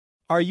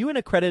Are you an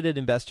accredited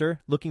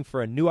investor looking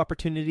for a new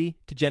opportunity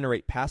to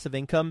generate passive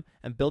income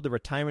and build the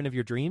retirement of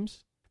your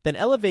dreams? Then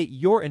elevate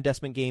your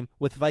investment game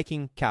with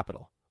Viking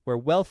Capital, where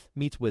wealth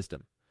meets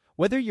wisdom.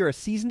 Whether you're a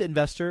seasoned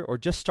investor or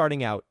just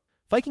starting out,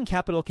 Viking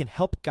Capital can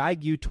help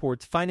guide you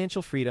towards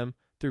financial freedom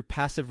through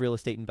passive real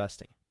estate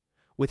investing.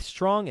 With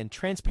strong and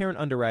transparent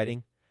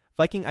underwriting,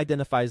 Viking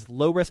identifies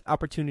low-risk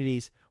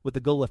opportunities with the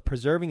goal of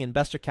preserving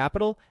investor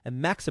capital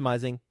and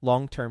maximizing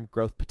long-term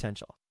growth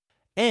potential.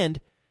 And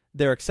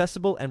their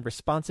accessible and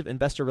responsive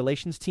investor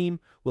relations team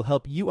will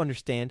help you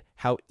understand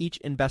how each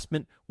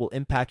investment will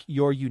impact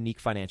your unique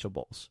financial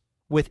goals.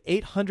 With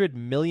 $800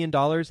 million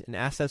in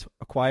assets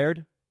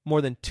acquired,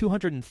 more than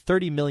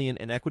 $230 million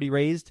in equity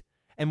raised,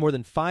 and more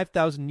than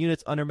 5,000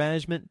 units under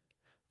management,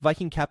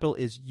 Viking Capital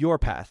is your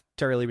path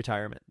to early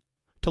retirement.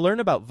 To learn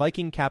about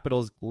Viking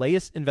Capital's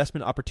latest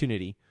investment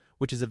opportunity,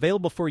 which is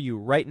available for you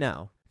right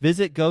now,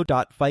 visit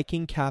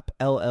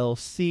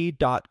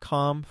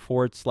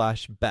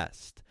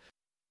go.vikingcapllc.com/best.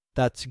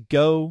 That's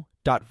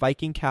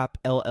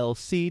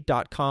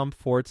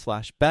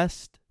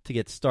go.vikingcapllc.com/best to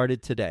get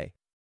started today.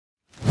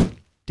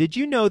 Did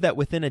you know that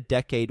within a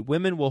decade,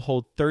 women will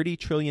hold $30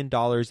 trillion in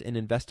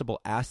investable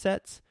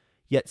assets?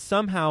 Yet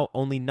somehow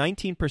only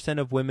 19%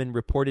 of women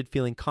reported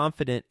feeling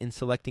confident in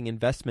selecting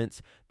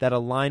investments that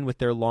align with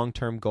their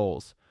long-term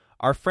goals.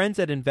 Our friends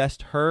at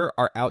InvestHer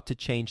are out to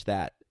change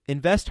that.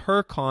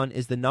 InvestHerCon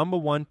is the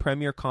 #1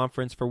 premier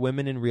conference for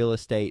women in real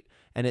estate,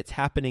 and it's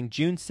happening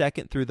June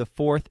 2nd through the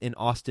 4th in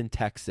Austin,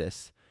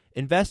 Texas.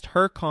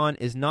 InvestHerCon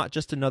is not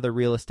just another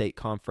real estate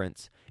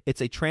conference. It's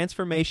a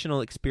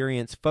transformational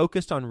experience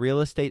focused on real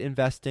estate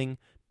investing,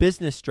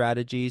 business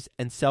strategies,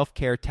 and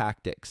self-care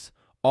tactics,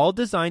 all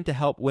designed to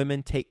help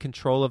women take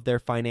control of their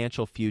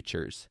financial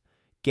futures.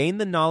 Gain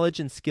the knowledge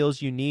and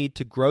skills you need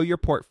to grow your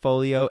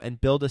portfolio and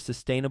build a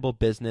sustainable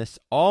business,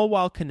 all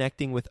while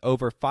connecting with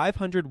over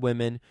 500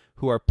 women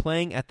who are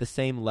playing at the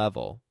same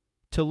level.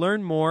 To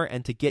learn more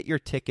and to get your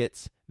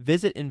tickets,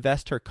 visit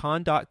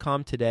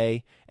InvestHerCon.com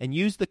today and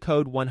use the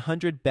code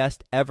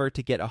 100BESTEVER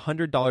to get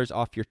 $100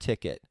 off your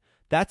ticket.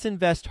 That's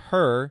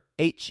InvestHer,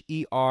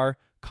 H-E-R,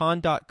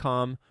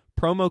 con.com,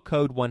 promo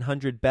code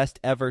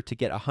 100BESTEVER to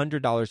get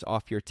 $100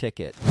 off your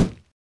ticket.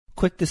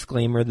 Quick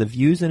disclaimer, the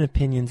views and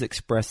opinions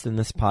expressed in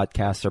this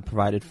podcast are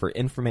provided for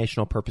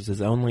informational purposes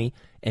only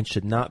and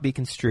should not be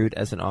construed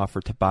as an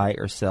offer to buy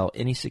or sell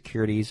any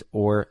securities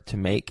or to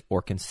make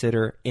or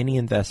consider any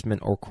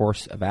investment or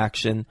course of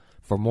action.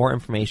 For more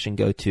information,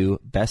 go to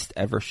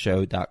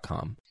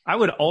bestevershow.com. I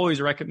would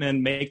always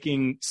recommend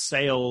making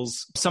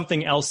sales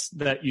something else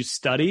that you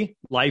study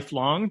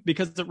lifelong,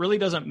 because it really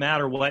doesn't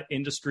matter what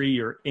industry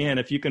you're in.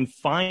 If you can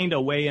find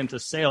a way into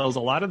sales, a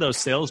lot of those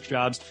sales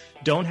jobs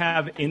don't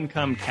have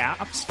income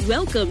caps.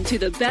 Welcome to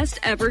the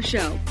Best Ever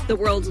Show, the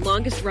world's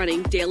longest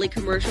running daily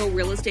commercial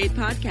real estate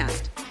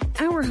podcast.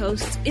 Our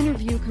hosts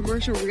interview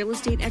commercial real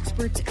estate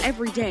experts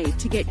every day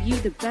to get you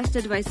the best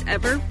advice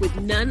ever with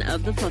none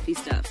of the fluffy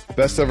stuff.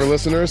 Best ever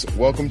listeners,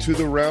 welcome to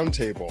the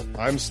Roundtable.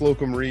 I'm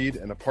Slocum Reed,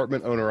 an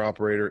apartment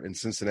owner-operator in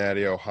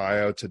Cincinnati,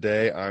 Ohio.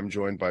 Today, I'm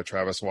joined by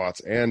Travis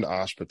Watts and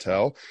Ash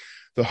Patel.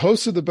 The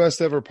hosts of the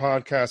Best Ever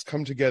podcast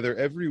come together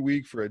every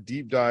week for a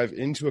deep dive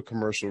into a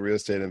commercial real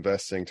estate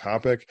investing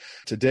topic.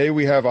 Today,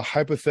 we have a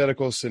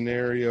hypothetical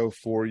scenario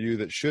for you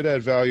that should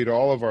add value to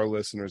all of our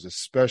listeners,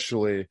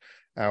 especially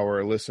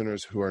our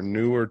listeners who are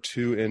newer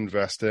to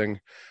investing.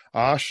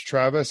 Ash,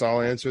 Travis,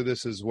 I'll answer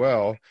this as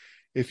well.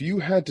 If you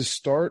had to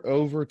start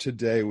over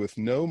today with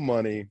no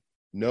money,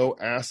 no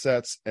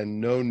assets, and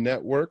no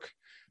network,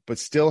 but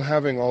still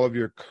having all of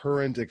your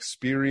current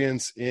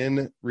experience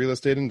in real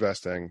estate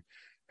investing,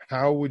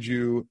 how would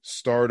you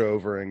start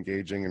over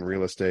engaging in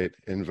real estate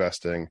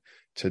investing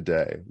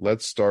today?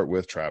 Let's start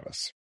with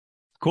Travis.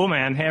 Cool,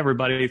 man. Hey,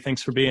 everybody.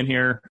 Thanks for being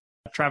here.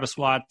 Travis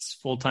Watts,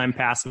 full-time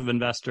passive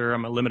investor.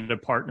 I'm a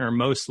limited partner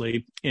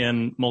mostly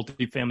in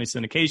multifamily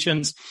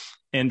syndications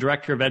and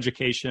director of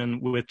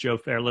education with Joe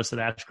Fairless at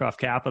Ashcroft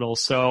Capital.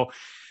 So,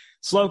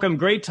 Slocum,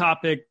 great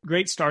topic,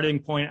 great starting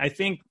point. I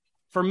think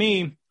for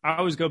me, I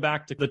always go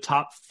back to the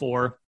top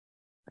 4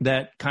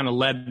 that kind of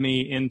led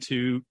me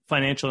into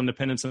financial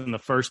independence in the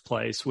first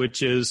place,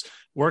 which is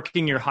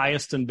working your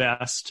highest and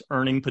best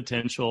earning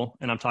potential.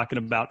 And I'm talking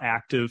about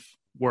active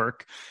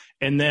work,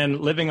 and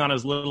then living on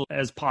as little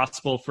as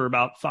possible for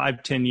about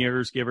 5-10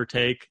 years, give or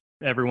take.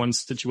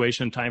 Everyone's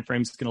situation, time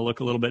frame is going to look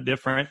a little bit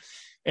different.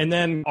 And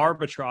then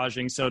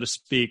arbitraging, so to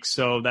speak.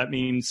 So that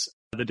means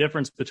the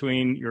difference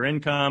between your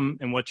income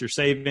and what you're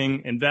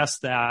saving,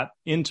 invest that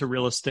into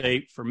real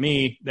estate. For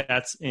me,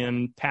 that's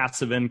in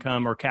passive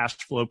income or cash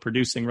flow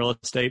producing real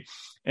estate.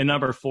 And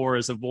number 4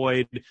 is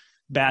avoid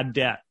bad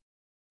debt.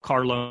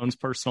 Car loans,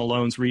 personal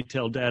loans,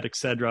 retail debt, et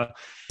cetera.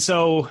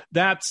 So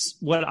that's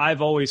what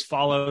I've always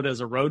followed as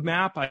a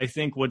roadmap. I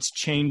think what's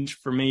changed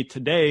for me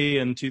today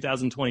in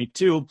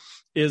 2022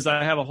 is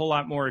I have a whole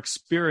lot more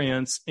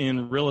experience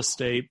in real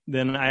estate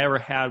than I ever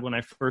had when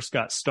I first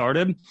got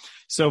started.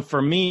 So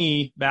for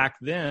me back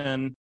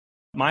then,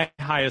 My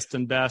highest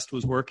and best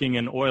was working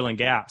in oil and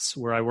gas,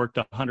 where I worked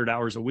 100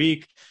 hours a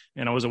week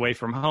and I was away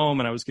from home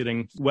and I was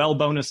getting well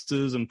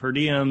bonuses and per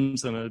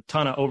diems and a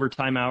ton of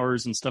overtime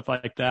hours and stuff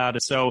like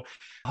that. So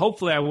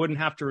hopefully I wouldn't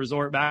have to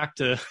resort back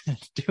to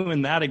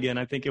doing that again.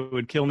 I think it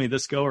would kill me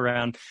this go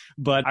around,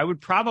 but I would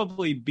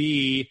probably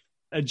be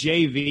a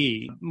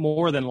JV,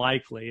 more than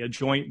likely a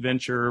joint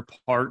venture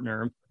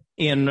partner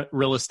in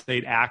real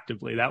estate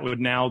actively. That would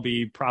now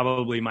be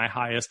probably my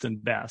highest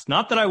and best.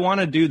 Not that I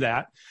want to do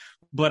that,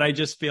 but I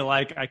just feel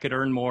like I could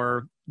earn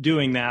more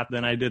doing that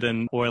than I did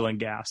in oil and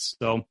gas.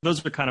 So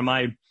those are kind of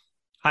my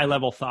high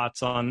level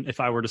thoughts on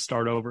if I were to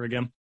start over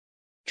again.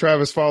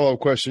 Travis, follow-up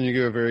question. You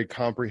gave a very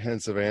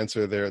comprehensive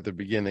answer there at the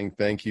beginning.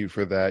 Thank you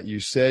for that. You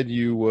said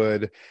you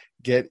would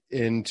get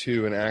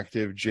into an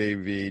active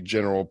JV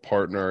general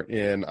partner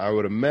in, I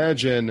would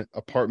imagine,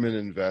 apartment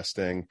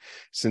investing,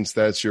 since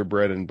that's your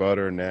bread and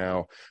butter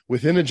now.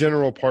 Within a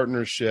general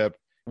partnership,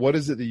 what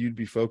is it that you'd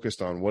be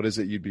focused on? What is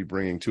it you'd be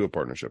bringing to a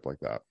partnership like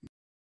that?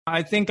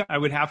 I think I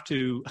would have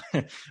to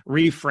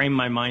reframe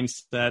my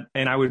mindset,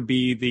 and I would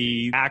be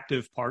the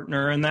active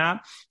partner in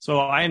that. So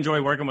I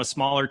enjoy working with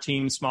smaller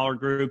teams, smaller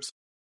groups.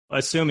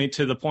 Assuming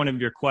to the point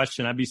of your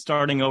question, I'd be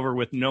starting over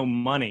with no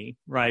money,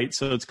 right?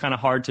 So it's kind of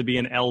hard to be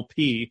an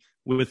LP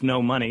with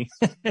no money.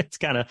 It's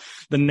kind of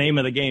the name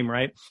of the game,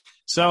 right?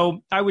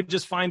 So I would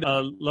just find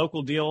a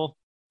local deal,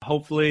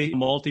 hopefully a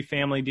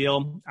multifamily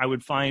deal. I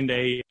would find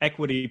a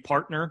equity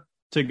partner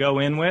to go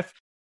in with,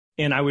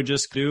 and I would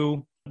just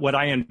do what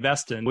I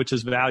invest in, which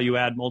is value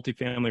add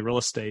multifamily real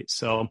estate.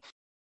 So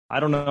I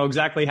don't know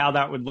exactly how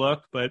that would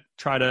look, but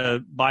try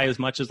to buy as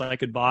much as I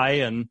could buy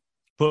and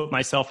put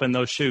myself in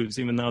those shoes,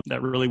 even though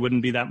that really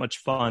wouldn't be that much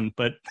fun.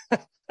 But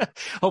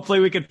hopefully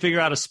we could figure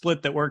out a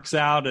split that works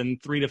out,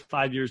 and 3 to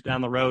 5 years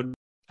down the road,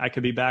 I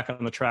could be back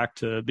on the track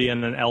to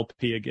being an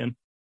LP again.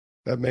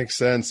 That makes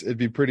sense. It'd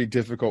be pretty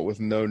difficult with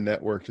no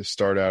network to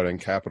start out in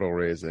capital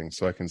raising.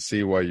 So I can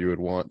see why you would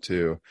want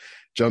to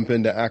jump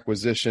into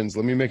acquisitions.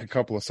 Let me make a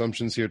couple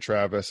assumptions here,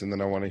 Travis, and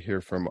then I want to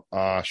hear from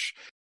Ash.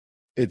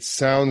 It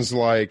sounds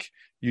like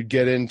you'd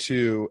get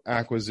into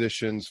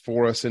acquisitions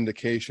for a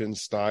syndication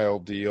style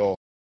deal.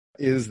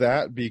 Is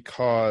that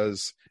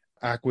because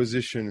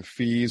acquisition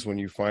fees, when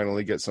you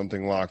finally get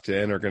something locked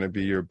in, are going to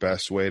be your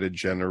best way to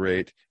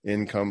generate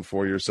income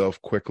for yourself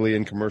quickly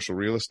in commercial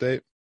real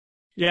estate?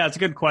 Yeah, it's a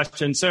good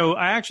question. So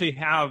I actually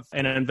have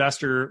an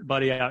investor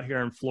buddy out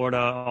here in Florida,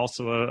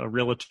 also a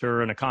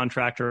realtor and a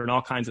contractor and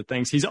all kinds of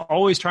things. He's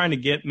always trying to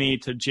get me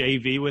to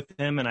JV with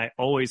him, and I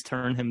always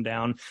turn him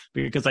down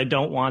because I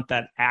don't want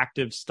that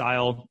active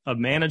style of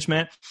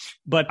management.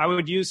 But I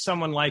would use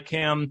someone like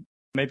him.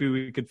 Maybe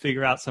we could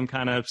figure out some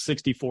kind of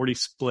 60-40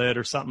 split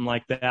or something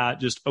like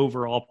that, just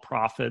overall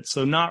profit.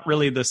 So not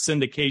really the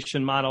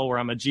syndication model where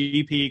I'm a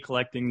GP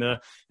collecting the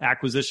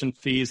acquisition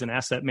fees and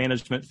asset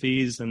management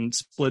fees and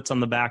splits on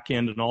the back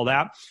end and all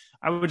that.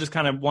 I would just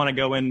kind of want to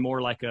go in more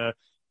like a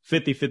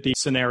 50-50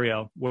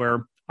 scenario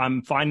where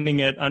I'm finding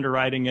it,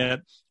 underwriting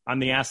it. I'm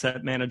the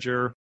asset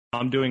manager.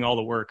 I'm doing all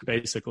the work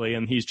basically,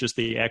 and he's just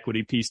the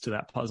equity piece to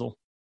that puzzle.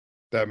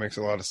 That makes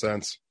a lot of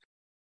sense.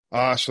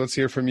 Ash, let's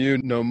hear from you.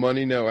 No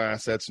money, no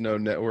assets, no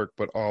network,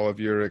 but all of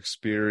your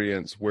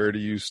experience. Where do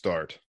you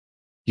start?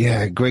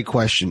 Yeah, great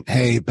question.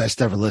 Hey,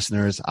 best ever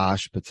listeners,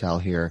 Ash Patel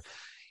here.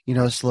 You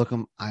know,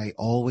 Slocum, I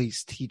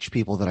always teach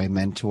people that I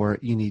mentor,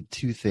 you need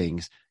two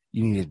things.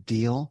 You need a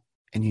deal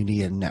and you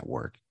need a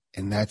network.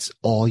 And that's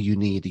all you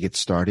need to get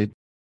started.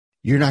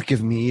 You're not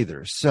giving me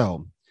either.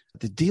 So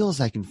the deals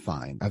I can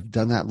find, I've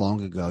done that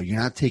long ago. You're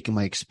not taking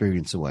my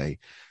experience away.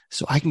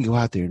 So I can go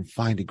out there and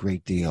find a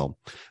great deal.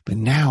 But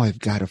now I've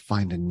got to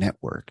find a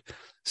network.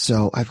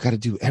 So I've got to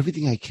do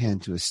everything I can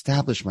to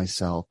establish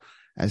myself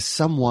as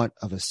somewhat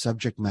of a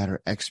subject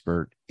matter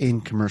expert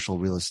in commercial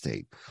real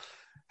estate.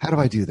 How do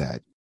I do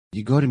that?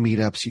 You go to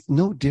meetups,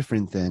 no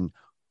different than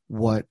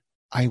what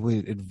I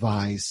would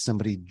advise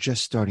somebody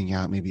just starting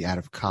out, maybe out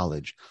of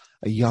college,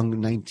 a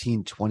young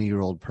 19,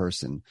 20-year-old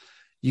person.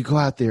 You go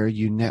out there,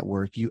 you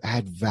network, you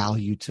add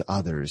value to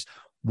others.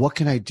 What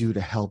can I do to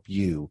help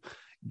you?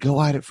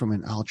 Go at it from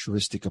an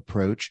altruistic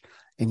approach,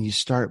 and you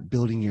start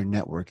building your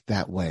network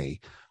that way.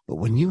 But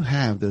when you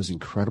have those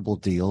incredible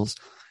deals,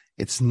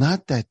 it's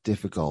not that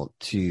difficult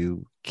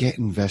to get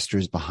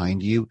investors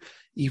behind you,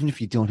 even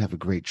if you don't have a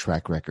great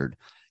track record.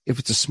 If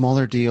it's a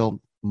smaller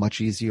deal, much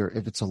easier.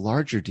 If it's a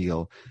larger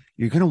deal,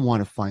 you're going to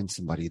want to find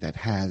somebody that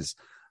has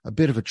a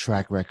bit of a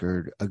track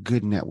record, a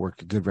good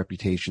network, a good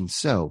reputation.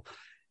 So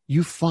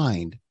you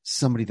find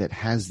somebody that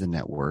has the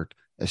network,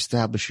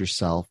 establish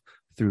yourself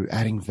through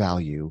adding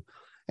value,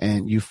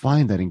 and you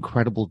find that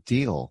incredible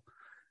deal.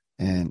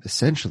 And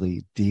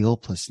essentially, deal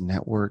plus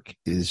network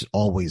is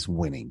always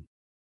winning.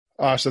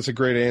 Ash, that's a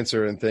great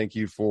answer. And thank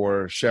you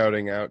for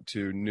shouting out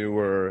to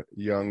newer,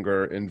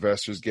 younger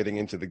investors getting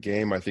into the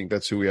game. I think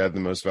that's who we add the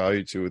most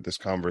value to with this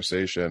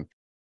conversation.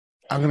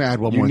 I'm going to add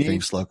one more thing,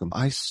 Slocum.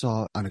 I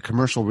saw on a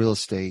commercial real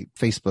estate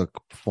Facebook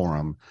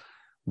forum,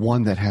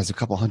 one that has a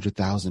couple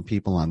 100,000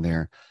 people on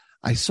there.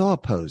 I saw a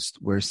post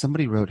where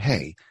somebody wrote,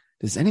 hey,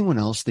 Does anyone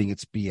else think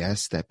it's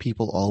BS that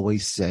people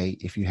always say,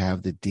 if you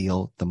have the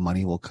deal, the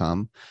money will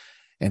come?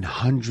 And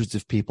hundreds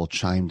of people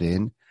chimed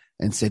in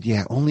and said,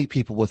 yeah, only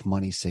people with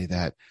money say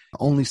that.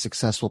 Only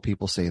successful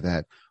people say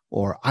that.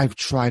 Or I've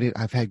tried it.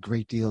 I've had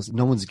great deals.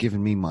 No one's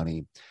given me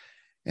money.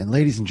 And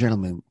ladies and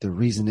gentlemen, the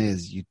reason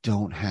is you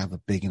don't have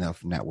a big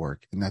enough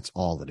network. And that's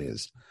all it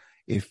is.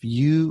 If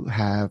you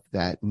have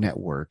that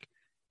network,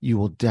 you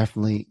will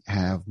definitely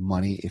have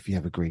money if you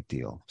have a great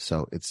deal.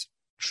 So it's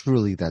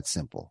truly that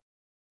simple.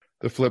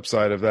 The flip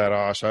side of that,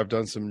 Osh, I've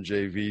done some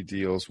JV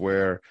deals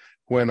where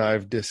when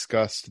I've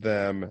discussed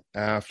them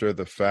after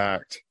the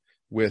fact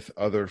with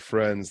other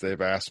friends, they've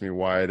asked me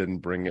why I didn't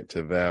bring it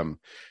to them.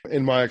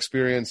 In my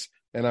experience,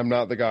 and I'm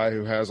not the guy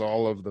who has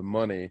all of the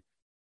money,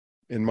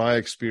 in my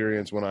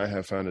experience, when I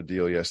have found a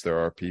deal, yes, there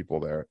are people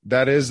there.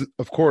 That is,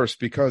 of course,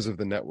 because of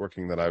the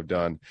networking that I've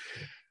done.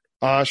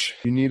 Osh,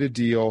 you need a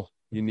deal.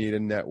 You need a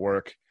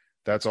network.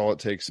 That's all it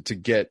takes to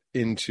get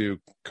into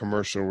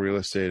commercial real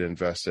estate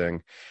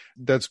investing.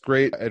 That's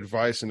great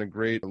advice and a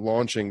great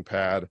launching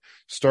pad.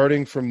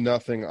 Starting from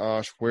nothing,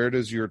 Osh, where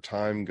does your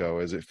time go?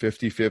 Is it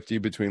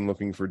 50-50 between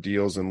looking for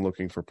deals and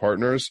looking for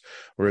partners?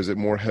 Or is it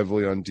more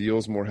heavily on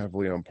deals, more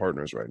heavily on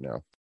partners right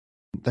now?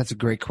 That's a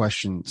great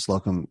question,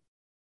 Slocum.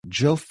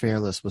 Joe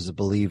Fairless was a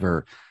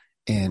believer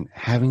in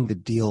having the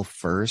deal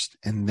first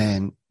and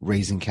then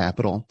raising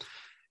capital.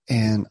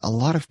 And a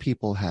lot of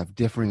people have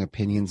differing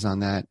opinions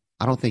on that.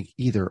 I don't think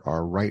either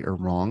are right or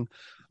wrong,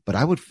 but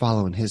I would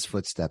follow in his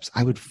footsteps.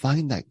 I would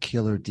find that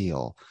killer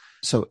deal.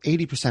 So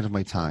 80% of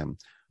my time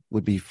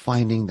would be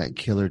finding that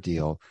killer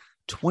deal.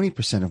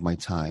 20% of my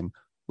time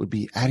would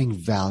be adding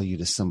value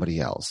to somebody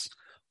else.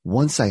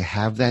 Once I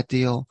have that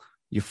deal,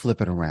 you flip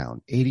it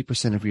around.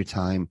 80% of your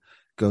time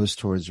goes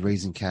towards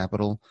raising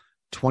capital.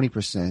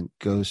 20%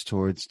 goes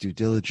towards due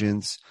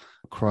diligence,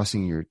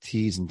 crossing your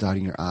T's and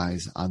dotting your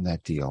I's on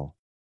that deal.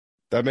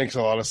 That makes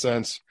a lot of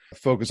sense.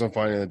 Focus on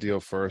finding the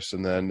deal first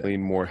and then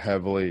lean more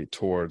heavily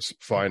towards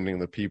finding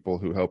the people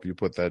who help you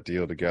put that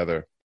deal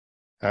together.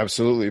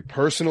 Absolutely.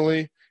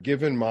 Personally,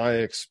 given my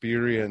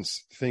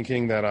experience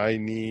thinking that I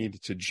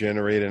need to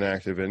generate an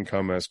active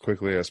income as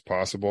quickly as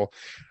possible,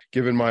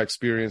 given my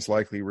experience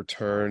likely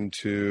return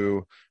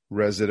to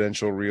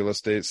residential real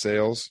estate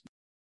sales,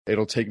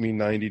 it'll take me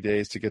 90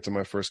 days to get to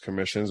my first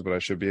commissions, but I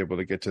should be able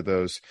to get to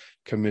those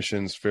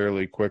commissions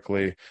fairly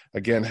quickly.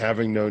 Again,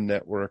 having no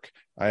network,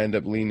 I end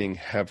up leaning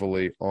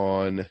heavily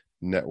on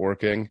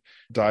networking,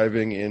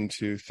 diving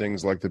into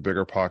things like the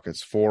Bigger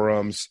Pockets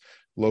forums,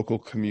 local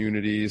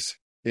communities.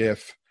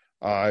 If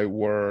I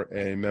were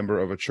a member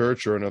of a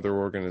church or another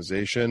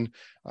organization,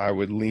 I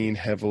would lean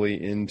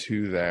heavily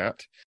into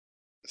that.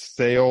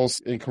 Sales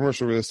in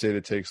commercial real estate,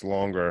 it takes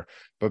longer,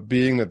 but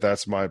being that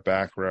that's my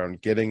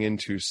background, getting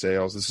into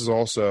sales, this is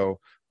also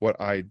what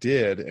I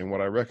did and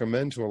what I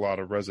recommend to a lot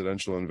of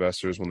residential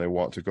investors when they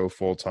want to go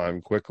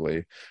full-time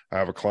quickly. I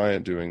have a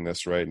client doing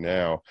this right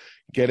now.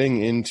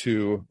 Getting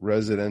into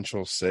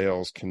residential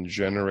sales can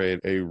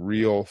generate a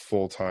real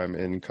full-time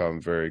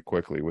income very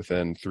quickly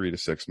within 3 to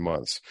 6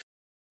 months.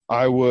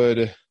 I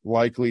would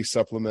likely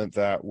supplement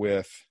that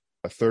with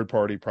a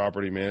third-party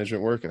property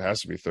management work. It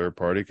has to be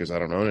third-party because I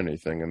don't own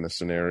anything in this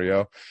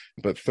scenario.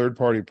 But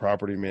third-party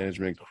property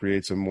management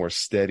creates a more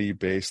steady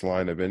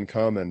baseline of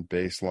income and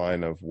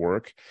baseline of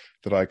work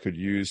that I could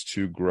use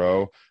to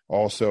grow.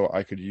 Also,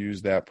 I could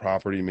use that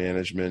property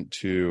management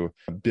to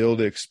build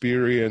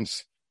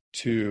experience,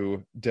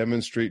 to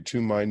demonstrate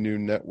to my new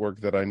network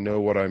that I know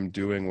what I'm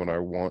doing when I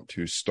want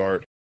to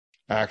start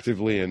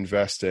actively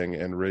investing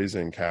and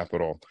raising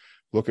capital.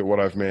 Look at what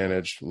I've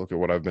managed. Look at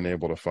what I've been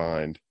able to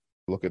find.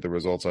 Look at the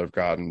results I've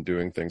gotten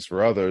doing things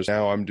for others.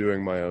 Now I'm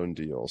doing my own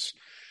deals.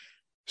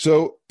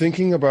 So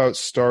thinking about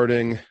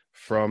starting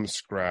from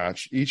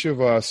scratch, each of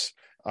us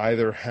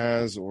either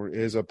has or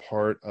is a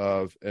part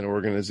of an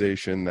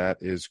organization that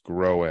is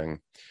growing.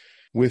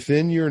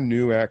 Within your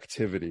new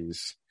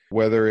activities,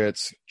 whether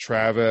it's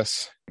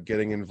Travis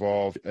getting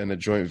involved in a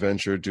joint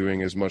venture,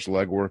 doing as much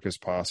legwork as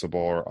possible,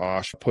 or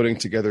Osh putting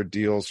together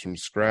deals from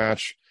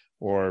scratch,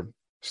 or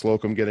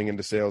Slocum getting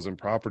into sales and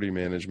property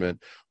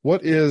management,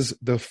 what is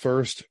the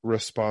first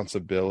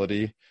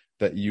responsibility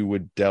that you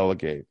would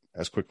delegate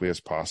as quickly as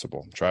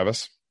possible?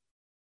 Travis?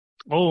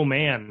 Oh,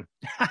 man.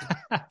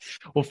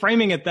 Well,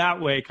 framing it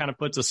that way kind of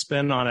puts a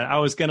spin on it. I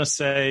was going to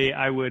say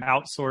I would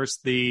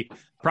outsource the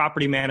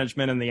property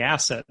management and the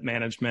asset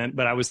management,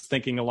 but I was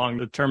thinking along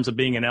the terms of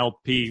being an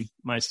LP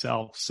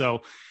myself.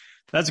 So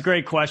that's a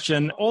great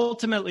question.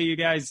 Ultimately, you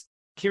guys,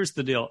 here's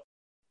the deal.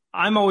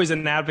 I'm always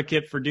an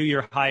advocate for do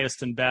your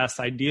highest and best.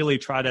 Ideally,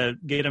 try to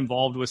get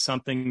involved with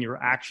something you're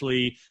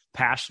actually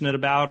passionate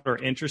about or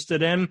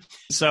interested in.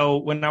 So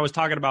when I was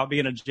talking about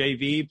being a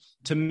JV,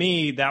 to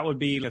me, that would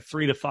be a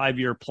 3 to 5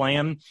 year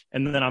plan.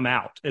 And then I'm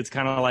out. It's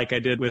kind of like I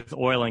did with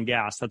oil and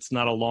gas. That's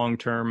not a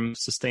long-term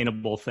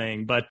sustainable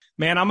thing. But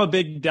man, I'm a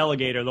big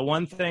delegator. The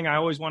one thing I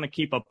always want to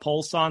keep a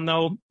pulse on,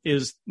 though,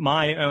 is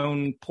my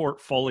own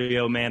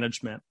portfolio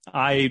management.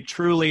 I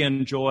truly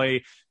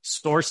enjoy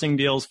sourcing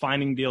deals,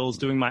 finding deals,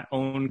 doing my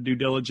own due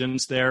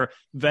diligence there,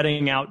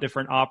 vetting out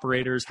different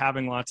operators,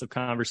 having lots of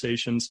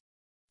conversations.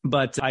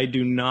 But I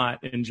do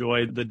not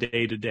enjoy the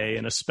day-to-day,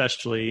 and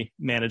especially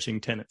managing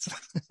tenants.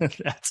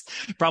 That's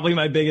probably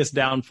my biggest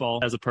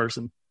downfall as a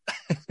person.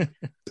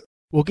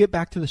 We'll get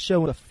back to the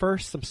show, but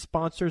first, some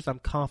sponsors I'm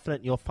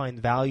confident you'll find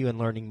value in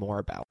learning more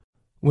about.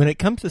 When it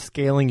comes to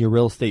scaling your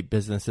real estate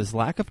business, is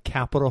lack of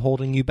capital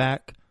holding you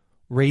back?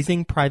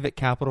 Raising private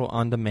capital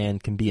on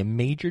demand can be a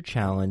major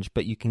challenge,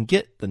 but you can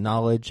get the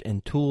knowledge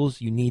and tools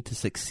you need to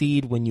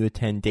succeed when you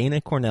attend Dana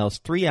Cornell's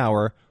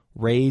 3-hour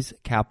Raise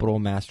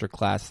Capital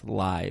Masterclass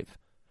live.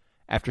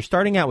 After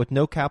starting out with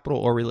no capital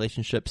or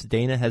relationships,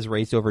 Dana has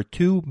raised over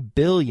 $2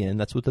 billion,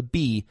 that's with a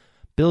B,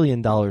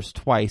 $billion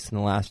twice in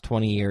the last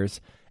 20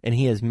 years, and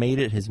he has made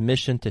it his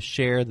mission to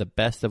share the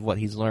best of what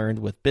he's learned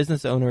with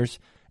business owners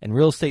and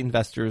real estate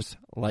investors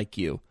like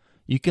you.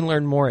 You can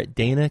learn more at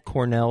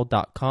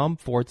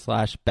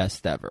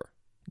danacornell.com/best ever.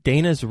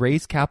 Dana's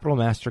Raise Capital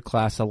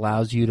Masterclass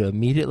allows you to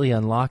immediately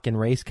unlock and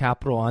raise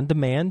capital on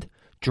demand,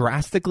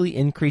 drastically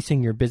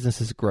increasing your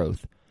business's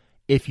growth.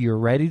 If you're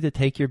ready to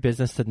take your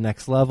business to the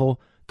next level,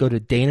 go to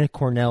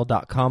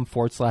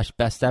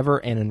danacornell.com/best ever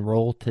and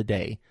enroll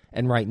today.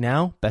 And right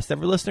now, Best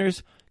Ever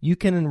listeners, you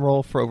can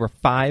enroll for over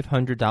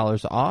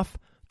 $500 off.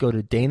 Go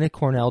to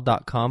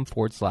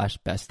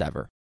danacornell.com/best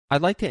ever.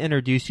 I'd like to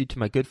introduce you to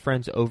my good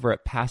friends over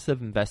at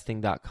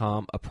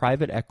PassiveInvesting.com, a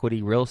private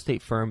equity real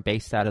estate firm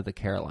based out of the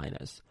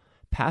Carolinas.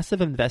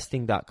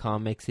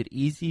 PassiveInvesting.com makes it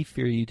easy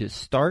for you to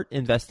start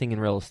investing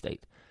in real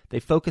estate. They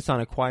focus on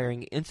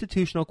acquiring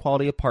institutional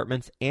quality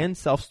apartments and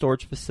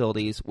self-storage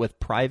facilities with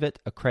private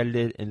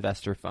accredited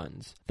investor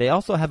funds. They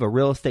also have a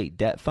real estate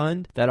debt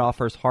fund that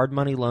offers hard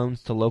money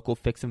loans to local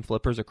fix and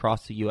flippers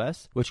across the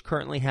U.S., which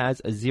currently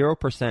has a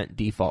 0%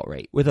 default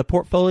rate. With a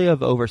portfolio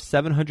of over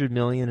 $700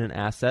 million in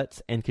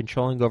assets and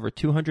controlling over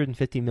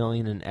 $250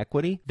 million in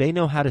equity, they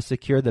know how to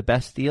secure the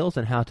best deals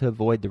and how to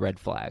avoid the red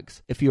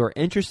flags. If you are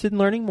interested in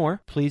learning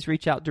more, please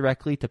reach out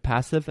directly to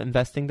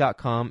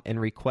PassiveInvesting.com and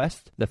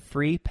request the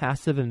free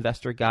Passive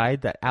Investor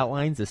Guide that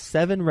outlines the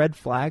 7 red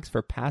flags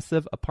for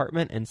passive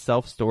apartment and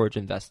self-storage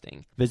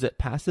investing. Visit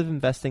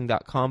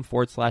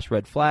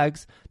PassiveInvesting.com/red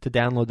flags to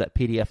download that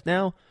PDF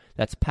now.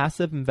 That's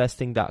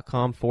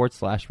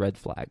PassiveInvesting.com/red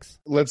flags.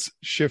 Let's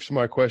shift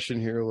my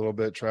question here a little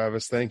bit,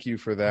 Travis. Thank you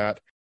for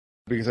that,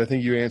 because I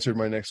think you answered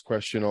my next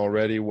question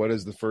already. What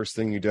is the first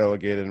thing you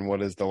delegated and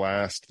what is the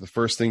last? The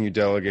first thing you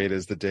delegate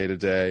is the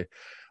day-to-day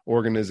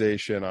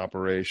organization,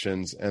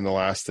 operations, and the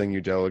last thing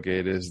you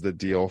delegate is the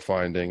deal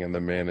finding and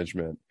the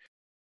management,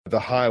 the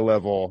high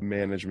level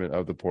management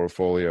of the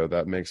portfolio.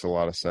 That makes a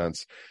lot of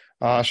sense.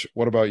 Ash,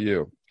 what about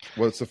you?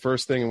 What's the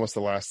first thing and what's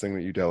the last thing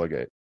that you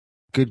delegate?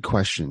 Good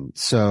question.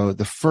 So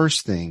the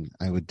first thing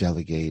I would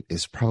delegate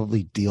is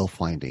probably deal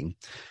finding,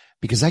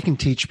 because I can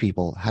teach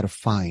people how to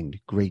find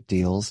great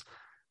deals.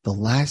 The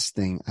last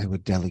thing I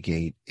would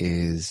delegate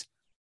is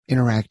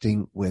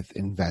interacting with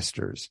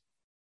investors,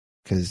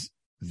 because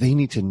they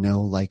need to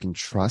know, like, and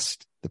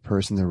trust the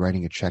person they're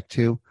writing a check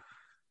to.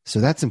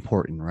 So that's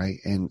important, right?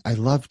 And I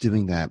love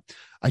doing that.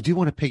 I do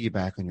want to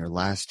piggyback on your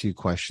last 2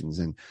 questions.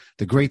 And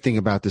the great thing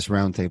about this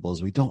roundtable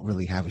is we don't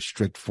really have a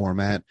strict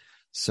format.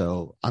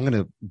 So I'm going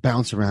to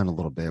bounce around a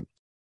little bit.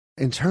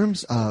 In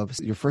terms of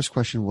your first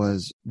question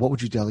was, what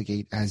would you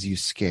delegate as you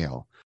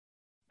scale?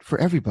 For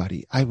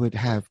everybody, I would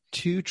have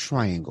 2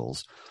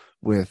 triangles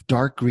with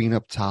dark green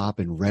up top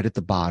and red at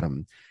the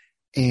bottom,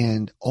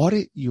 and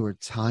audit your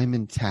time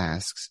and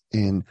tasks.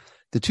 And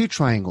the 2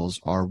 triangles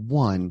are,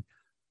 1,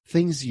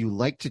 things you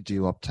like to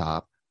do up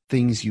top,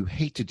 things you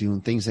hate to do,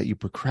 and things that you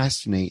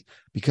procrastinate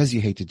because you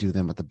hate to do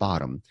them at the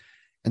bottom.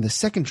 And the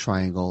second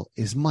triangle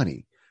is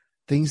money,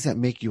 things that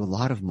make you a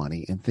lot of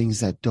money and things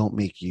that don't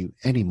make you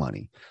any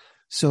money.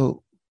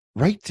 So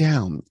write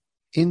down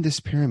in this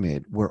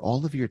pyramid where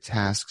all of your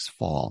tasks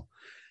fall.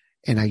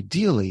 And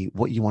ideally,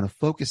 what you want to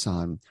focus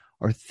on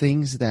are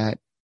things that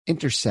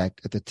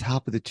intersect at the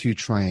top of the 2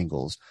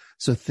 triangles.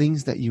 So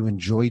things that you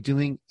enjoy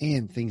doing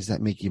and things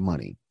that make you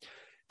money.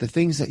 The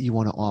things that you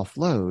want to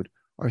offload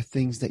are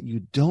things that you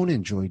don't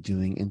enjoy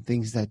doing and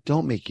things that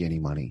don't make you any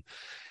money.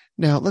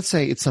 Now, let's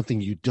say it's something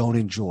you don't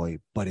enjoy,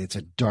 but it's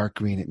a dark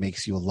green. It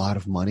makes you a lot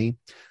of money.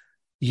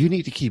 You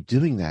need to keep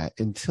doing that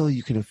until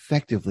you can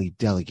effectively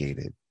delegate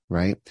it,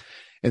 right?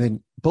 And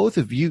then both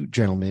of you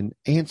gentlemen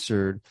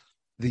answered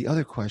the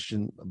other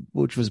question,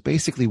 which was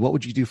basically, what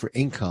would you do for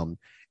income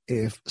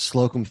if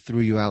Slocum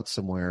threw you out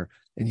somewhere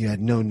and you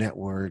had no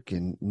network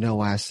and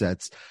no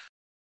assets?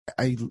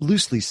 I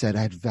loosely said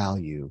I'd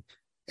value,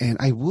 and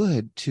I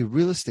would to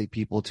real estate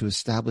people to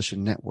establish a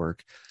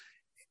network.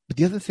 But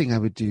the other thing I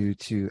would do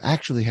to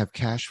actually have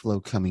cash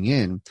flow coming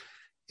in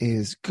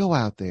is go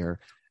out there,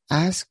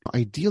 ask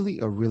ideally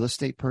a real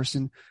estate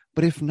person,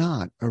 but if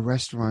not, a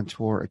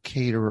restaurateur, a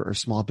caterer, or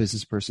small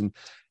business person,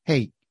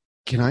 hey,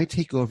 can I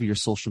take over your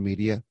social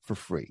media for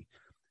free?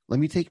 Let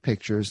me take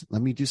pictures.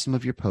 Let me do some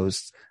of your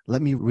posts.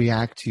 Let me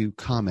react to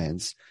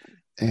comments,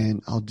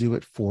 and I'll do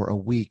it for a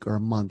week or a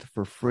month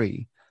for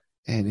free.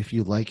 And if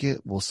you like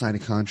it, we'll sign a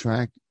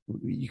contract.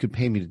 You could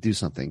pay me to do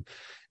something.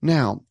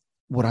 Now,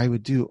 what I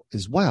would do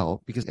as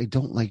well, because I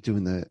don't like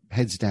doing the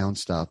heads down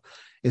stuff,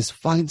 is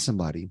find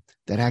somebody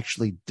that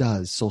actually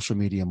does social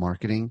media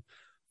marketing.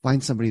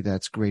 Find somebody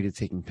that's great at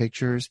taking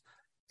pictures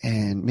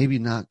and maybe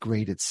not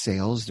great at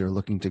sales. They're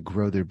looking to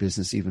grow their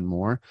business even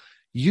more.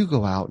 You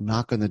go out,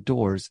 knock on the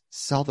doors,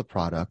 sell the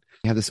product,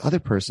 you have this other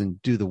person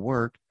do the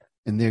work,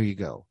 and there you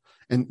go.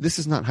 And this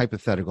is not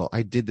hypothetical.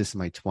 I did this in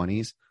my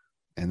 20s,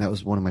 and that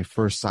was one of my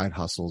first side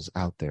hustles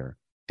out there.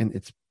 And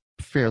it's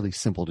fairly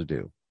simple to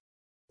do.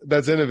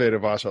 That's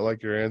innovative, Ash. I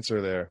like your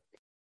answer there.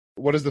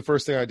 What is the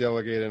first thing I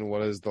delegate and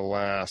what is the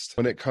last?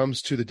 When it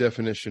comes to the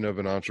definition of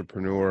an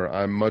entrepreneur,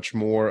 I'm much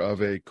more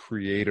of a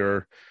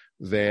creator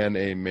than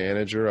a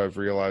manager. I've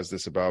realized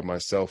this about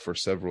myself for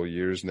several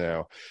years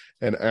now.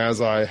 And as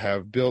I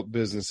have built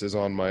businesses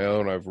on my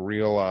own, I've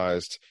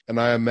realized, and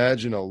I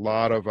imagine a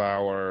lot of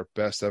our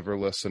best ever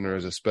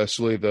listeners,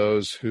 especially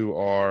those who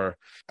are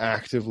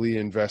actively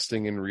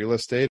investing in real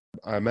estate,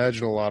 I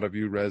imagine a lot of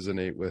you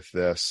resonate with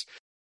this.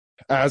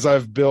 As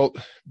I've built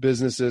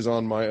businesses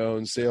on my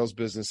own, sales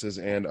businesses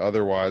and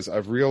otherwise,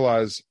 I've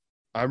realized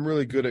I'm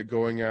really good at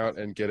going out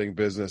and getting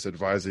business,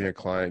 advising a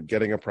client,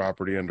 getting a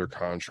property under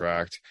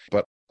contract,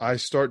 but I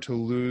start to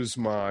lose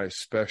my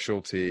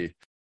specialty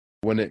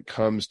when it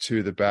comes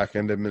to the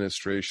back-end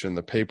administration,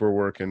 the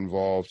paperwork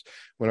involved.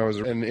 When I was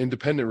an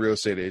independent real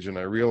estate agent,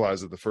 I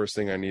realized that the first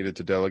thing I needed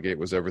to delegate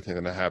was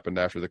everything that happened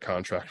after the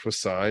contract was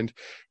signed,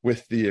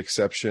 with the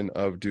exception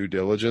of due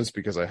diligence,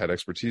 because I had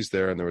expertise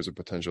there and there was a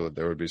potential that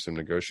there would be some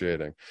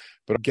negotiating.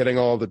 But getting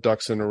all the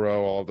ducks in a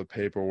row, all the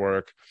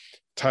paperwork,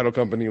 title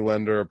company,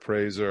 lender,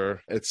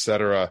 appraiser,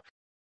 etc.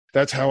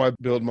 That's how I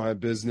build my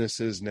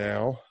businesses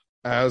now.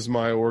 As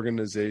my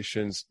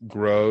organization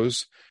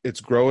grows,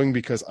 it's growing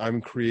because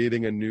I'm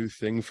creating a new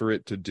thing for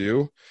it to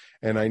do,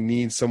 and I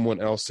need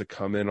someone else to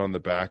come in on the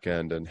back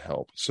end and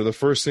help. So the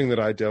first thing that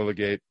I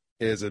delegate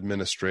is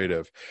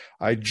administrative.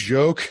 I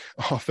joke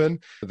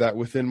often that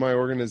within my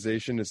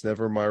organization, it's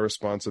never my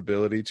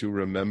responsibility to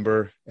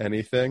remember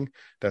anything.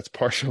 That's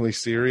partially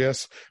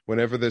serious.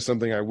 Whenever there's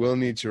something I will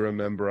need to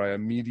remember, I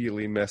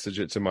immediately message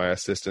it to my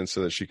assistant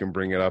so that she can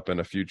bring it up in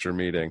a future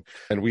meeting.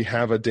 And we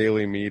have a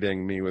daily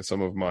meeting, me with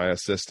some of my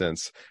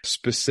assistants,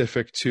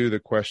 specific to the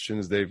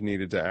questions they've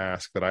needed to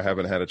ask that I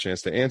haven't had a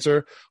chance to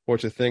answer, or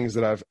to things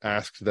that I've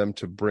asked them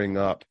to bring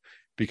up,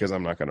 because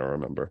I'm not going to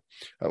remember.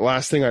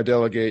 Last thing I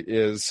delegate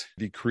is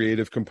the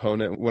creative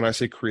component. When I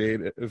say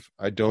creative,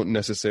 I don't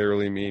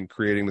necessarily mean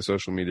creating the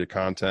social media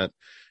content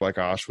like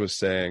Ash was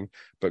saying,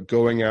 but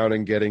going out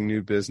and getting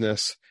new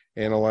business,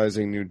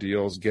 analyzing new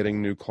deals,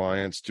 getting new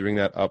clients, doing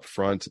that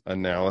upfront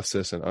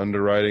analysis and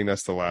underwriting.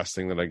 That's the last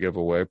thing that I give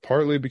away,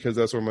 partly because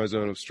that's where my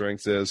zone of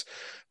strength is,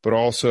 but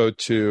also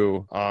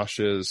to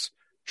Ash's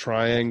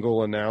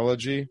triangle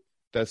analogy.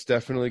 That's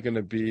definitely going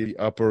to be the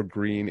upper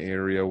green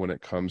area when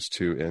it comes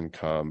to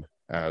income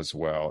as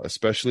well,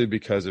 especially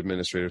because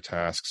administrative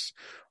tasks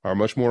are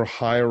much more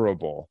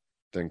hireable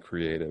than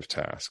creative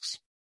tasks.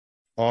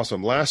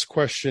 Awesome. Last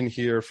question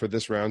here for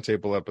this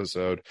roundtable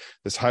episode.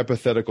 This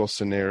hypothetical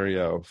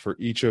scenario for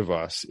each of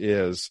us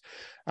is,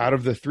 out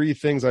of the three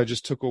things I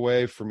just took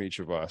away from each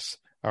of us,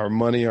 our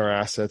money, our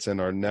assets, and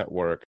our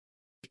network,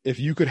 if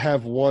you could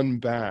have one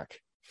back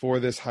for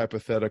this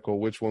hypothetical,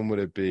 which one would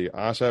it be?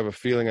 Ash, I have a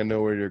feeling I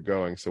know where you're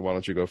going, so why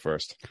don't you go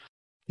first?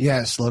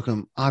 Yes,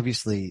 Slocum,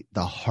 obviously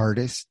the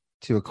hardest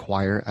to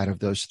acquire out of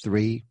those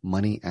three,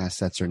 money,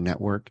 assets, or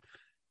network,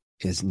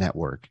 is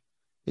network.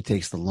 It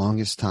takes the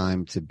longest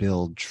time to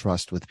build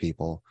trust with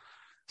people.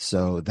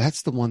 So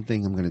that's the one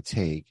thing I'm going to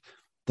take.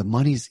 The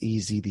money's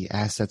easy. The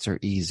assets are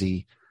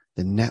easy.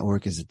 The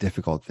network is a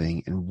difficult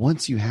thing. And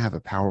once you have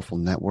a powerful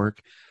network,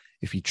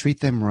 if you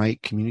treat them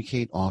right,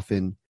 communicate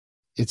often,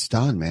 it's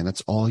done, man.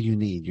 That's all you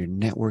need. Your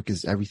network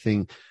is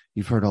everything.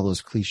 You've heard all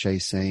those cliche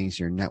sayings,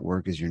 your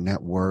network is your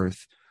net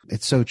worth.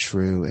 It's so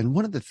true. And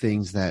one of the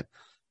things that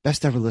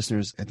best ever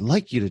listeners, I'd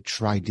like you to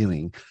try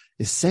doing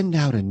is send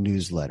out a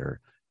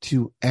newsletter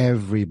to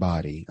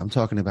everybody. I'm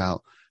talking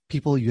about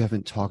people you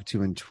haven't talked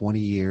to in 20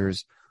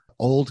 years,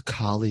 old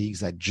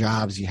colleagues at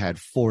jobs you had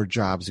 4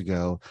 jobs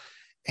ago,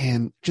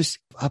 and just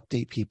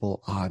update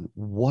people on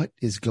what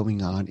is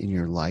going on in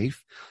your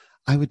life.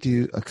 I would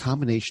do a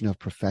combination of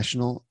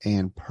professional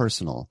and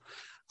personal.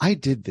 I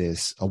did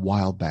this a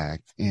while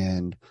back,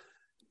 and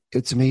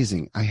it's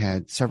amazing. I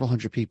had several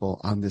hundred people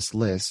on this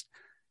list.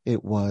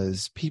 It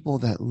was people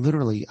that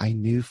literally I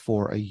knew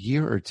for a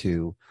year or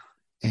two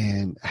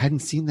and hadn't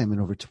seen them in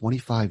over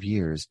 25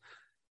 years.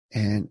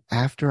 And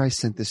after I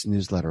sent this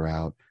newsletter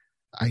out,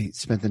 I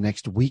spent the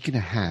next week and a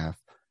half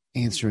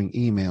answering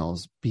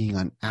emails, being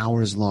on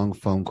hours-long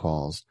phone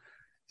calls.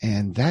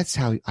 And that's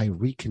how I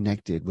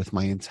reconnected with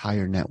my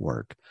entire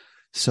network.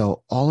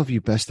 So all of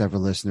you best ever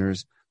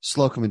listeners,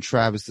 Slocum and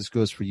Travis, this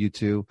goes for you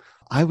too.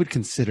 I would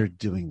consider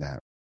doing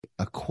that.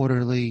 A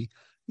quarterly,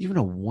 even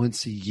a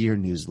once a year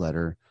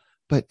newsletter.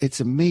 But it's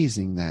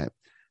amazing that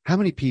how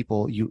many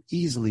people you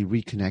easily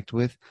reconnect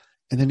with.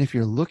 And then if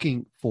you're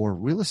looking for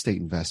real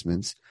estate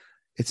investments,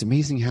 it's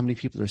amazing how many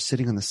people are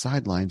sitting on the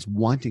sidelines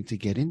wanting to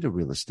get into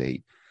real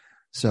estate.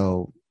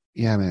 So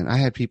yeah, man, I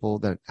had people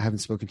that I haven't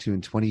spoken to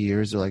in 20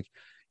 years. They're like,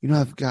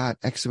 I've got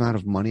X amount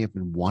of money. I've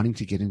been wanting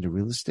to get into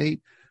real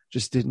estate,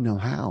 just didn't know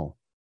how.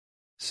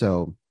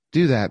 So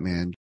do that,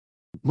 man.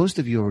 Most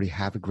of you already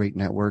have a great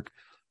network,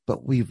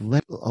 but we've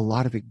let a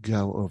lot of it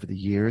go over the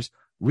years.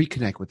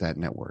 Reconnect with that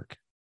network.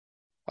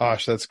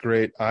 Osh, that's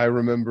great. I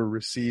remember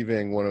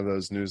receiving one of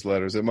those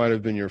newsletters. It might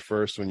have been your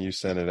first when you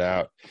sent it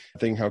out. I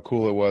think how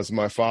cool it was.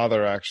 My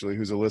father, actually,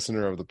 who's a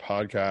listener of the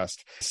podcast,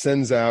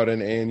 sends out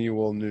an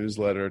annual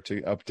newsletter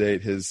to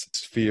update his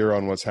sphere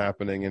on what's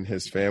happening in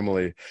his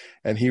family.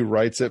 And he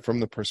writes it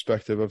from the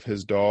perspective of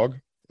his dog.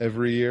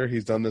 Every year.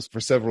 He's done this for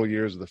several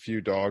years with a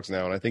few dogs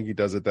now. And I think he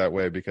does it that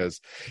way because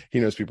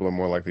he knows people are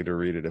more likely to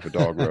read it if a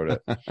dog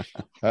wrote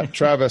it.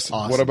 Travis,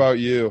 Awesome. What about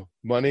you?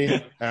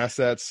 Money,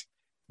 assets,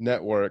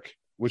 network.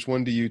 Which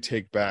one do you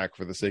take back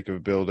for the sake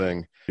of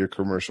building your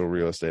commercial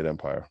real estate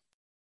empire?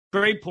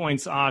 Great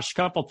points, Osh.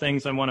 Couple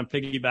things I want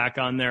to piggyback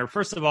on there.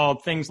 First of all,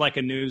 things like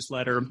a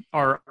newsletter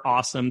are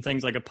awesome.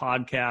 Things like a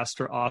podcast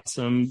are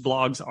awesome.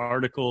 Blogs,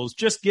 articles,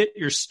 just get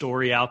your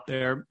story out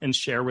there and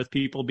share with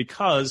people,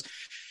 because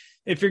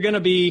if you're going to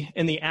be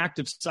in the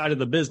active side of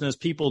the business,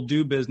 people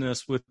do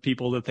business with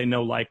people that they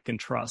know, like, and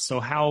trust.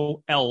 So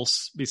how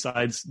else,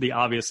 besides the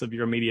obvious of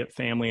your immediate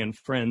family and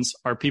friends,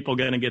 are people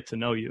going to get to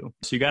know you?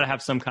 So you got to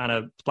have some kind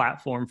of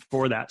platform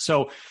for that.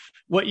 So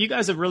what you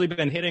guys have really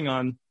been hitting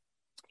on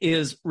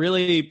is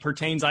really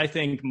pertains, I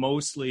think,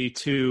 mostly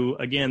to,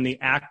 again, the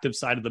active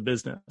side of the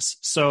business.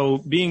 So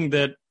being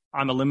that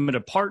I'm a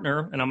limited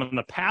partner and I'm on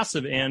the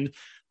passive end,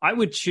 I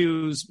would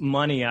choose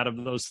money out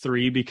of those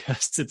three,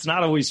 because it's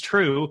not always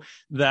true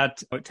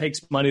that it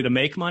takes money to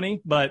make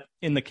money. But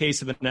in the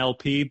case of an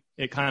LP,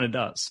 it kind of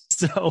does.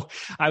 So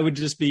I would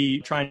just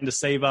be trying to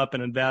save up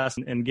and invest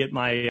and get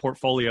my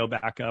portfolio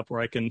back up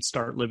where I can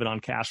start living on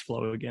cash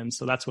flow again.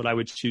 So that's what I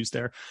would choose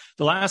there.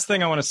 The last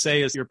thing I want to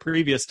say is your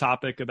previous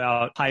topic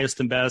about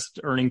highest and best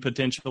earning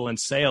potential in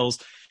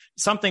sales.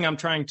 Something I'm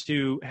trying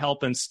to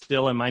help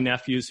instill in my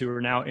nephews who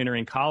are now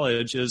entering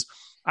college is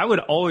I would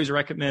always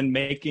recommend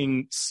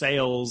making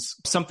sales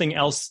something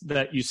else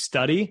that you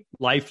study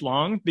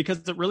lifelong,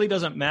 because it really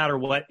doesn't matter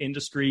what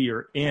industry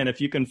you're in.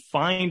 If you can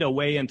find a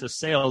way into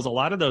sales, a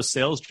lot of those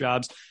sales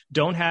jobs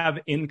don't have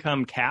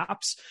income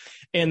caps.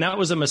 And that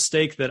was a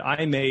mistake that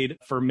I made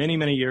for many,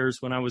 many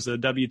years when I was a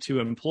W-2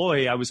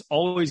 employee. I was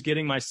always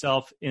getting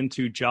myself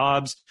into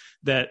jobs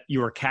that you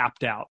were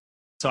capped out.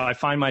 So I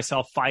find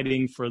myself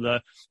fighting for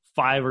the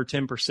 5 or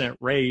 10%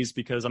 raise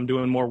because I'm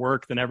doing more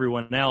work than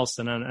everyone else,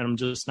 and I'm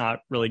just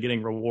not really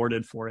getting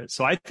rewarded for it.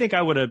 So I think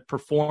I would have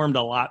performed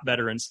a lot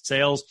better in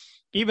sales,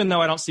 even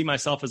though I don't see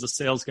myself as a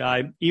sales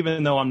guy,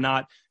 even though I'm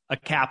not a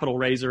capital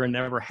raiser and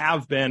never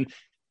have been.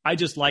 I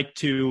just like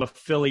to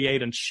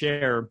affiliate and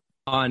share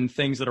on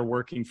things that are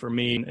working for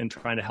me and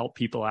trying to help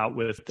people out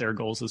with their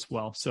goals as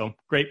well. So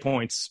great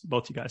points,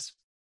 both you guys.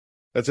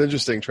 That's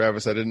interesting,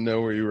 Travis. I didn't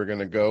know where you were going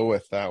to go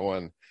with that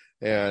one.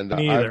 And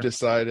I've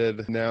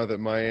decided now that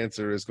my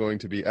answer is going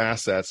to be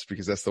assets,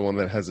 because that's the one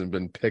that hasn't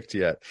been picked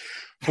yet,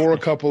 for a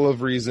couple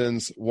of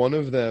reasons. One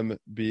of them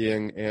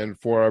being, and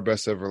for our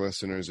best ever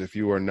listeners, if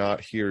you are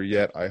not here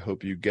yet, I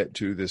hope you get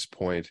to this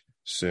point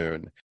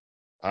soon.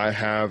 I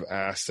have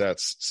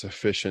assets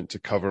sufficient to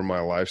cover my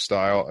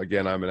lifestyle.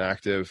 Again, I'm an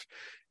active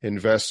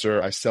investor.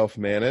 I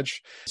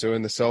self-manage. So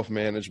in the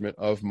self-management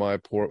of my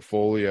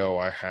portfolio,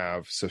 I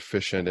have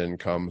sufficient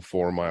income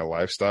for my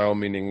lifestyle,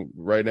 meaning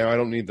right now I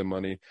don't need the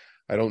money.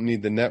 I don't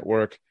need the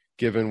network,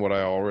 given what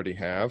I already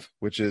have,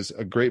 which is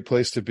a great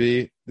place to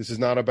be. This is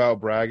not about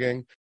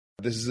bragging.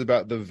 This is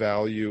about the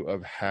value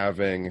of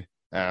having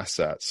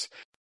assets.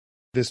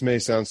 This may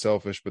sound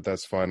selfish, but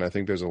that's fine. I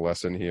think there's a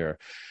lesson here.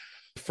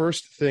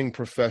 First thing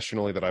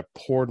professionally that I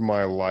poured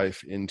my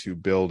life into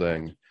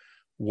building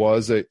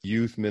was a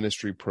youth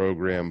ministry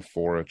program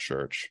for a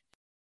church.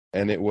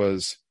 And it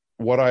was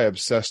what I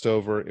obsessed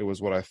over. It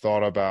was what I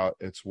thought about.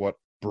 It's what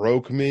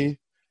broke me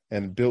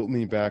and built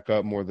me back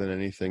up more than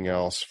anything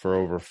else for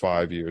over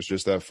 5 years,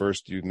 just that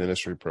first youth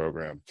ministry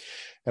program.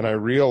 And I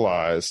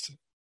realized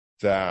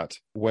that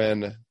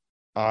when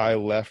I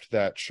left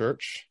that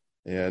church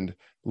and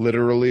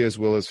literally as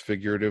well as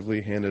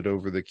figuratively handed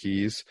over the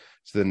keys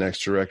to the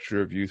next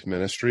director of youth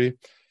ministry,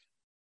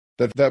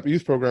 that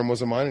youth program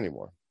wasn't mine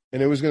anymore.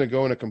 And it was going to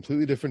go in a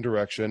completely different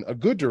direction, a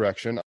good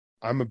direction.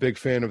 I'm a big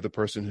fan of the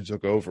person who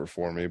took over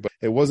for me, but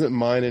it wasn't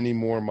mine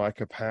anymore. My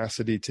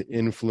capacity to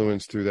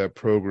influence through that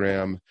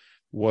program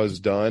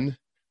was done,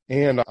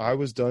 and I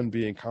was done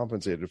being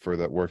compensated for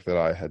that work that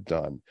I had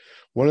done.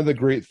 One of the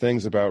great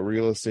things about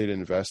real estate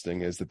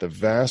investing is that the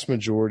vast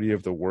majority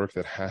of the work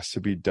that has to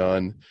be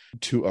done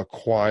to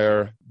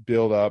acquire,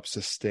 build up,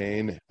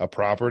 sustain a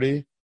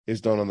property is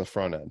done on the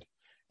front end.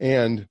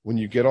 And when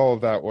you get all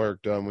of that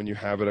work done, when you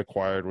have it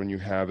acquired, when you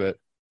have it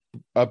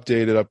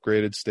updated,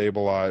 upgraded,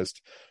 stabilized,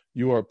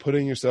 you are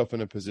putting yourself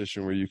in a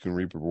position where you can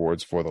reap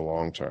rewards for the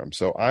long term.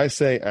 So I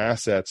say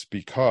assets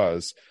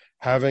because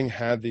having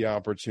had the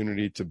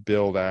opportunity to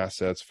build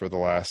assets for the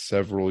last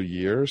several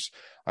years,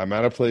 I'm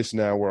at a place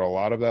now where a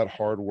lot of that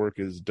hard work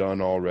is done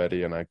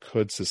already, and I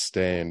could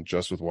sustain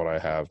just with what I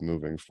have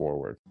moving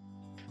forward.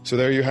 So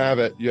there you have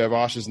it. You have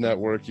Ash's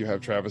network, you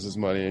have Travis's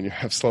money, and you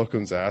have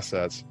Slocum's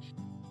assets.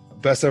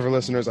 Best ever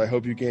listeners, I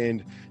hope you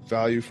gained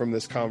value from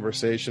this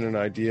conversation, an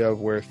idea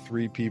of where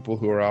three people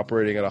who are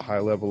operating at a high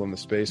level in the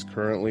space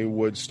currently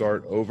would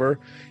start over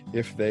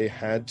if they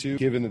had to,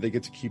 given that they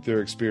get to keep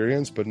their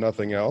experience, but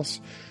nothing else.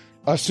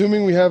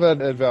 Assuming we have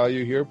added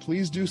value here,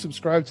 please do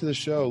subscribe to the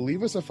show.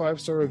 Leave us a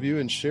 5-star review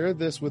and share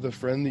this with a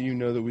friend that you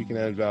know that we can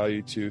add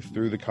value to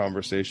through the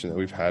conversation that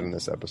we've had in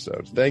this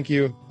episode. Thank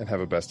you and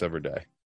have a best ever day.